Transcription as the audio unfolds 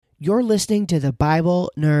You're listening to the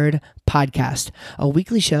Bible Nerd Podcast, a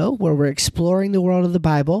weekly show where we're exploring the world of the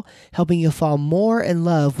Bible, helping you fall more in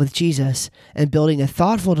love with Jesus, and building a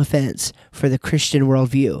thoughtful defense for the Christian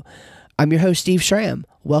worldview. I'm your host, Steve Schramm.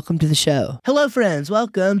 Welcome to the show. Hello, friends.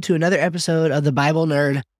 Welcome to another episode of the Bible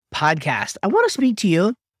Nerd Podcast. I want to speak to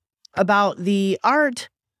you about the art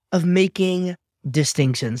of making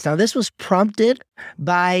distinctions. Now, this was prompted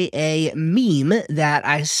by a meme that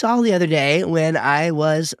I saw the other day when I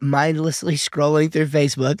was mindlessly scrolling through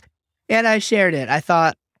Facebook, and I shared it. I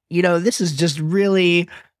thought, this is just really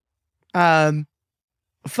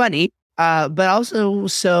funny, but also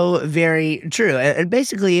so very true. And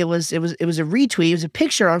basically, it was a retweet. It was a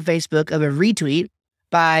picture on Facebook of a retweet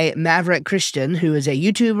by Maverick Christian, who is a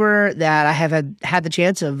YouTuber that I have had the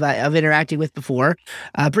chance of interacting with before,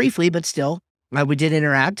 briefly, but still. We did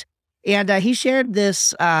interact, and he shared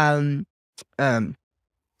this, somebody's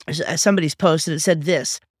post, and it said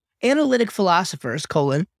this: analytic philosophers,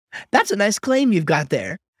 that's a nice claim you've got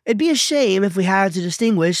there. It'd be a shame if we had to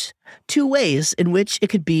distinguish two ways in which it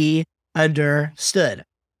could be understood,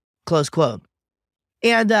 close quote.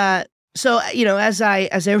 And so, as I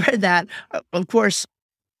read that, of course,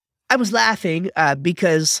 I was laughing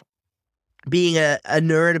because being a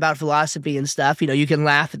nerd about philosophy and stuff, you can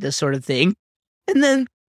laugh at this sort of thing. And then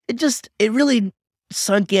it really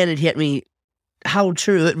sunk in and hit me how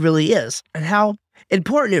true it really is and how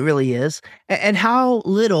important it really is and how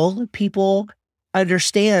little people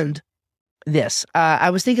understand this. I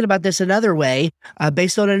was thinking about this another way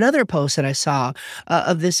based on another post that I saw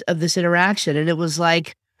of this interaction. And it was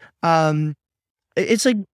like, it's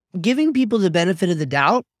like giving people the benefit of the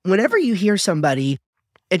doubt. Whenever you hear somebody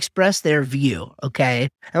express their view, okay?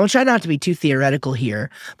 And we'll try not to be too theoretical here,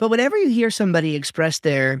 but whenever you hear somebody express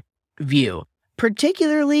their view,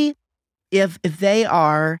 particularly if they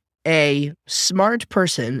are a smart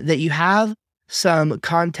person that you have some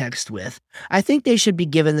context with, I think they should be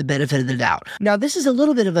given the benefit of the doubt. Now, this is a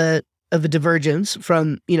little bit of a divergence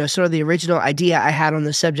from, sort of the original idea I had on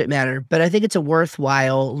the subject matter, but I think it's a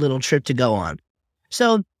worthwhile little trip to go on.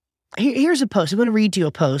 So here's a post. I'm going to read to you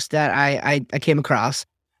a post that I came across.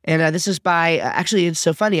 And this is by, actually, it's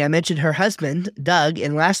so funny. I mentioned her husband, Doug,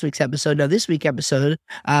 in last week's episode. No, this week's episode.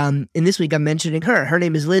 In this week, I'm mentioning her. Her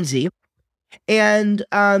name is Lindsay. And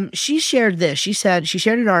she shared this. She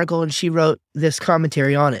shared an article and she wrote this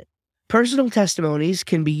commentary on it. Personal testimonies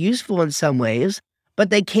can be useful in some ways, but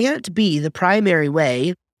they can't be the primary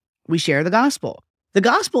way we share the gospel. The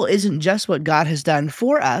gospel isn't just what God has done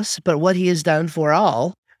for us, but what he has done for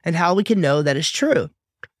all and how we can know that is true.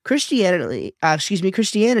 Christianity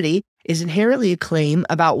is inherently a claim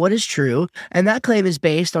about what is true, and that claim is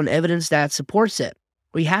based on evidence that supports it.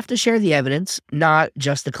 We have to share the evidence, not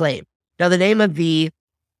just the claim. Now, the name of the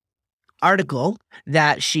article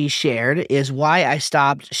that she shared is Why I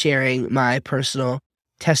Stopped Sharing My Personal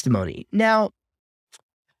Testimony. Now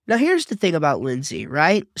here's the thing about Lindsay,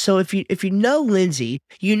 right? So if you know Lindsay,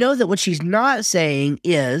 you know that what she's not saying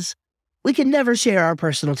is we can never share our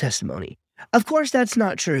personal testimony. Of course, that's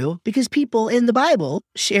not true because people in the Bible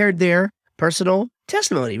shared their personal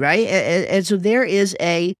testimony, right? And so there is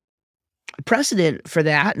a precedent for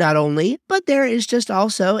that, not only, but there is just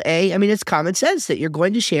also it's common sense that you're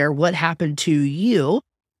going to share what happened to you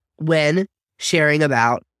when sharing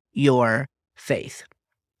about your faith.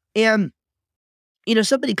 And,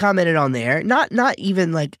 somebody commented on there, not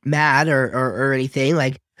even like mad or anything,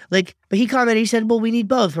 but he commented, he said, well, we need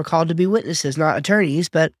both. We're called to be witnesses, not attorneys,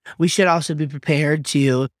 but we should also be prepared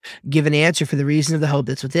to give an answer for the reason of the hope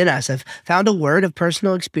that's within us. I've found a word of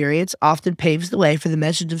personal experience often paves the way for the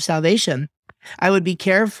message of salvation. I would be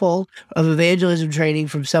careful of evangelism training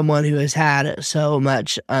from someone who has had so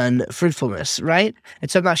much unfruitfulness, right? And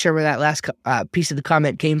so I'm not sure where that last piece of the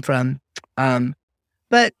comment came from.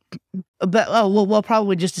 But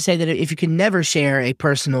probably just to say that if you can never share a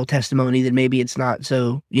personal testimony, then maybe it's not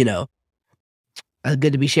so,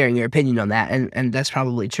 good to be sharing your opinion on that. And that's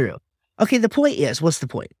probably true. Okay, the point is, what's the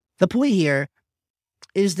point? The point here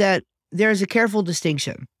is that there is a careful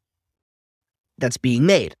distinction that's being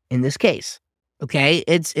made in this case. Okay,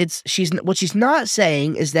 what she's not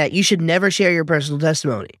saying is that you should never share your personal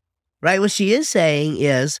testimony, right? What she is saying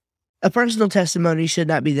is a personal testimony should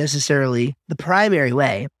not be necessarily the primary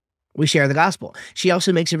way we share the gospel. She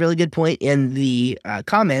also makes a really good point in the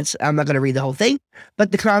comments. I'm not going to read the whole thing,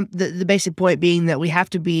 but the basic point being that we have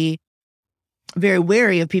to be very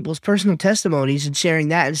wary of people's personal testimonies and sharing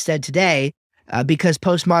that instead today because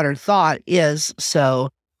postmodern thought is so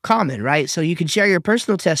common, right? So you can share your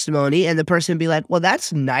personal testimony and the person be like, well,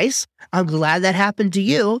 that's nice. I'm glad that happened to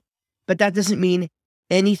you, but that doesn't mean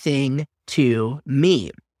anything to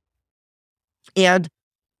me. And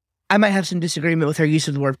I might have some disagreement with her use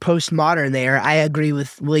of the word postmodern there. I agree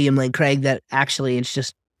with William Lane Craig that actually it's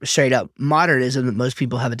just straight up modernism that most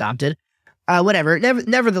people have adopted. Whatever.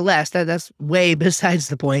 Nevertheless, that's way besides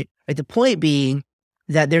the point. Like, the point being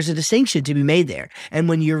that there's a distinction to be made there. And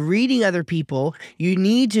when you're reading other people, you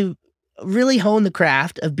need to really hone the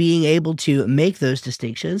craft of being able to make those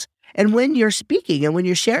distinctions. And when you're speaking and when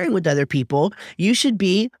you're sharing with other people, you should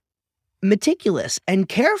be meticulous and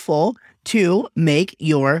careful to make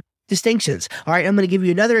your distinctions. All right, I'm going to give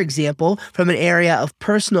you another example from an area of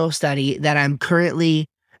personal study that I'm currently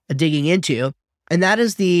digging into, and that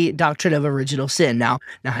is the doctrine of original sin. Now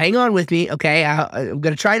hang on with me, okay? I'm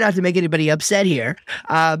going to try not to make anybody upset here.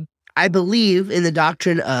 I believe in the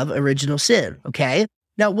doctrine of original sin, okay?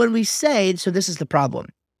 Now, when we say, so this is the problem.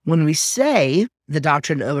 When we say the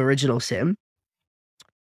doctrine of original sin,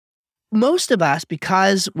 most of us,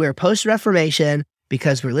 because we're post-Reformation,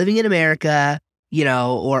 because we're living in America,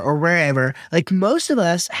 or wherever, like, most of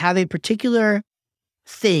us have a particular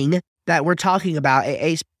thing that we're talking about,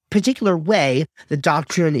 a particular way the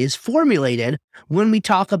doctrine is formulated when we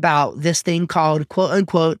talk about this thing called quote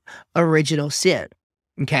unquote original sin.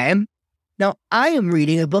 Okay. Now, I am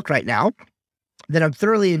reading a book right now that I'm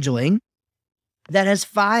thoroughly enjoying that has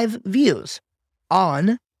 5 views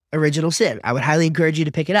on original sin. I would highly encourage you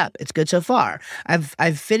to pick it up. It's good so far.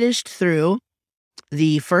 I've finished through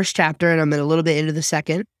the first chapter, and I'm in a little bit into the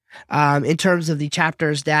second, in terms of the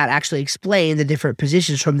chapters that actually explain the different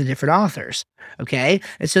positions from the different authors. Okay.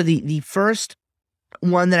 And so the first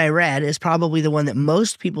one that I read is probably the one that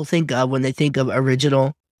most people think of when they think of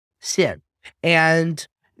original sin. And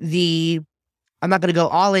I'm not going to go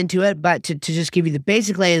all into it, but to just give you the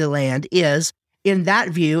basic lay of the land is, in that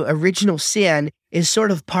view, original sin is sort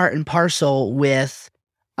of part and parcel with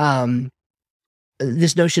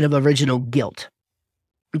this notion of original guilt.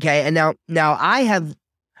 Okay, and now I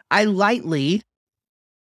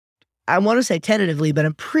want to say tentatively, but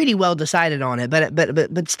I'm pretty well decided on it.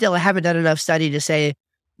 But still, I haven't done enough study to say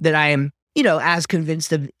that I am, as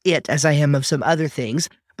convinced of it as I am of some other things.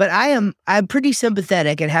 But I'm pretty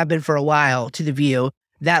sympathetic, and have been for a while, to the view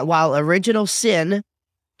that while original sin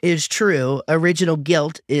is true, original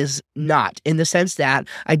guilt is not, in the sense that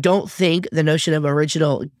I don't think the notion of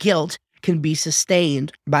original guilt can be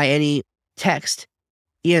sustained by any text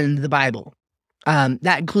in the Bible.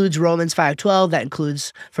 That includes Romans 5:12. That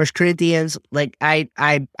includes 1 Corinthians. Like, I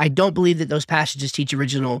don't believe that those passages teach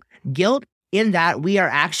original guilt, in that we are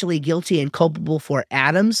actually guilty and culpable for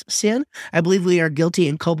Adam's sin. I believe we are guilty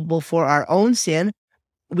and culpable for our own sin.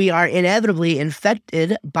 We are inevitably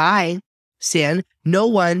infected by sin. No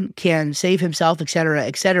one can save himself, etc.,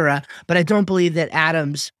 etc. But I don't believe that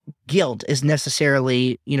Adam's guilt is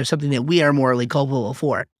necessarily, something that we are morally culpable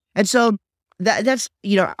for. And so that's,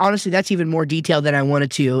 honestly, that's even more detail than I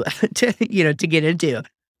wanted to get into.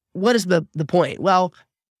 What is the point? Well,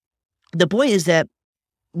 the point is that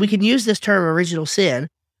we can use this term original sin,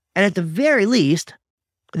 and at the very least,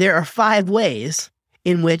 there are 5 ways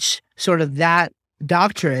in which sort of that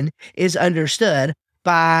doctrine is understood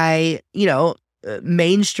by,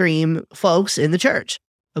 mainstream folks in the church.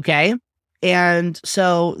 Okay. And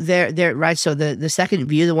so right. So the second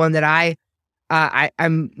view, the one that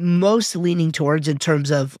I'm most leaning towards in terms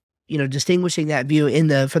of, distinguishing that view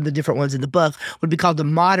from the different ones in the book, would be called the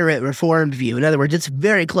moderate reformed view. In other words, it's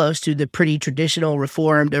very close to the pretty traditional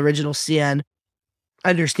reformed original sin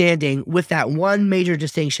understanding, with that one major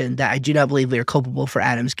distinction that I do not believe we are culpable for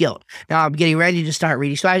Adam's guilt. Now, I'm getting ready to start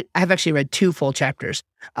reading. So I have actually read 2 full chapters.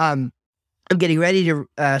 I'm getting ready to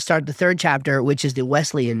start the 3rd chapter, which is the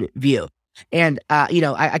Wesleyan view. And,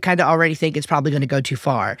 I kind of already think it's probably going to go too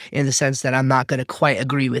far, in the sense that I'm not going to quite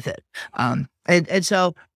agree with it.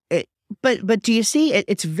 But do you see,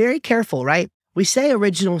 it's very careful, right? We say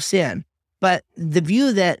original sin, but the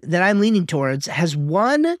view that I'm leaning towards has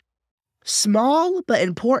one small but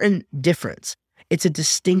important difference. It's a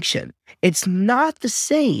distinction. It's not the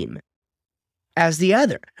same as the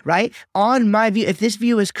other, right? On my view, if this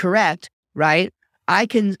view is correct, right, I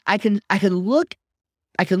can look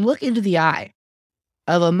into the eye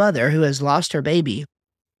of a mother who has lost her baby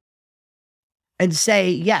and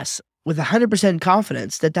say, yes, with 100%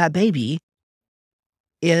 confidence, that baby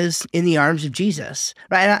is in the arms of Jesus,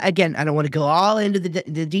 right? And again, I don't want to go all into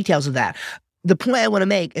the details of that. The point I want to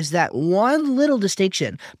make is that one little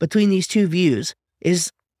distinction between these 2 views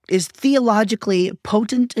is theologically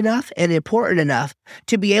potent enough and important enough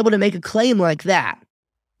to be able to make a claim like that,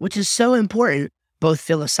 which is so important both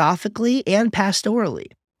philosophically and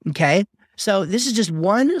pastorally. Okay, So this is just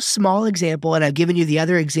one small example, and I've given you the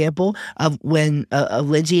other example of when of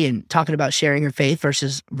Lindsay and talking about sharing her faith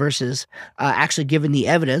versus actually giving the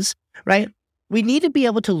evidence, right? We need to be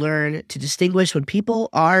able to learn to distinguish when people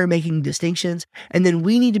are making distinctions, and then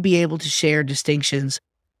we need to be able to share distinctions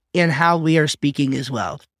in how we are speaking as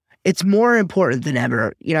well. It's more important than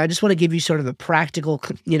ever. I just want to give you sort of a practical,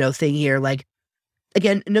 thing here. Like,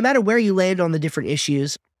 again, no matter where you land on the different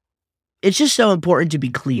issues, it's just so important to be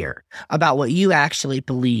clear about what you actually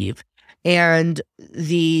believe. And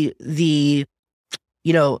a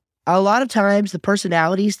lot of times the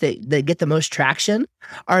personalities that get the most traction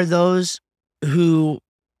are those who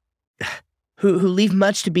leave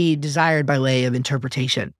much to be desired by way of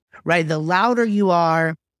interpretation, right? The louder you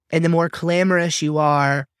are and the more clamorous you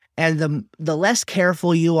are and the less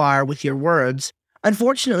careful you are with your words,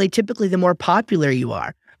 unfortunately, typically the more popular you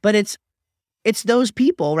are. But it's those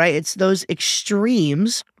people, right? It's those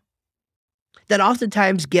extremes that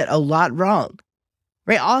oftentimes get a lot wrong,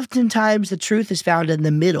 right? Oftentimes the truth is found in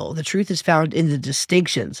the middle. The truth is found in the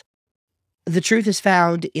distinctions. The truth is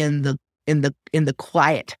found in the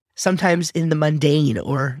quiet, sometimes in the mundane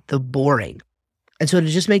or the boring. And so to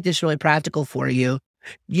just make this really practical for you,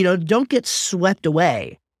 don't get swept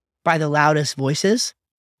away by the loudest voices.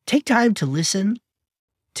 Take time to listen,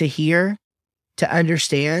 to hear, to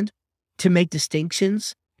understand, to make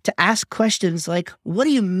distinctions, to ask questions like, what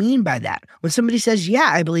do you mean by that? When somebody says,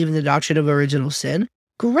 yeah, I believe in the doctrine of original sin,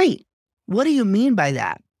 great. What do you mean by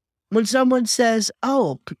that? When someone says,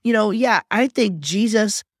 oh, yeah, I think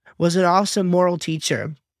Jesus was an awesome moral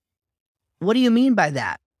teacher. What do you mean by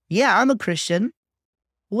that? Yeah, I'm a Christian.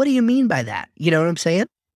 What do you mean by that? You know what I'm saying?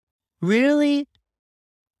 Really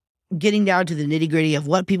getting down to the nitty-gritty of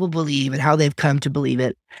what people believe and how they've come to believe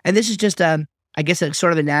it. And this is just, I guess, a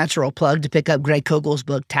sort of a natural plug to pick up Greg Koukl's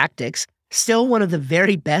book, Tactics. Still one of the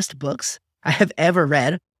very best books I have ever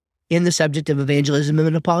read in the subject of evangelism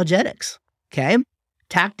and apologetics. Okay?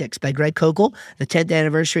 Tactics by Greg Koukl, the 10th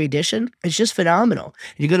anniversary edition. It's just phenomenal.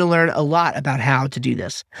 You're going to learn a lot about how to do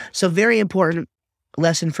this. So very important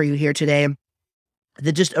lesson for you here today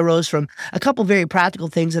that just arose from a couple very practical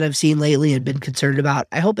things that I've seen lately and been concerned about.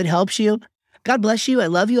 I hope it helps you. God bless you. I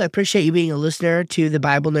love you. I appreciate you being a listener to the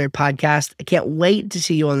Bible Nerd Podcast. I can't wait to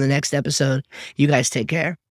see you on the next episode. You guys take care.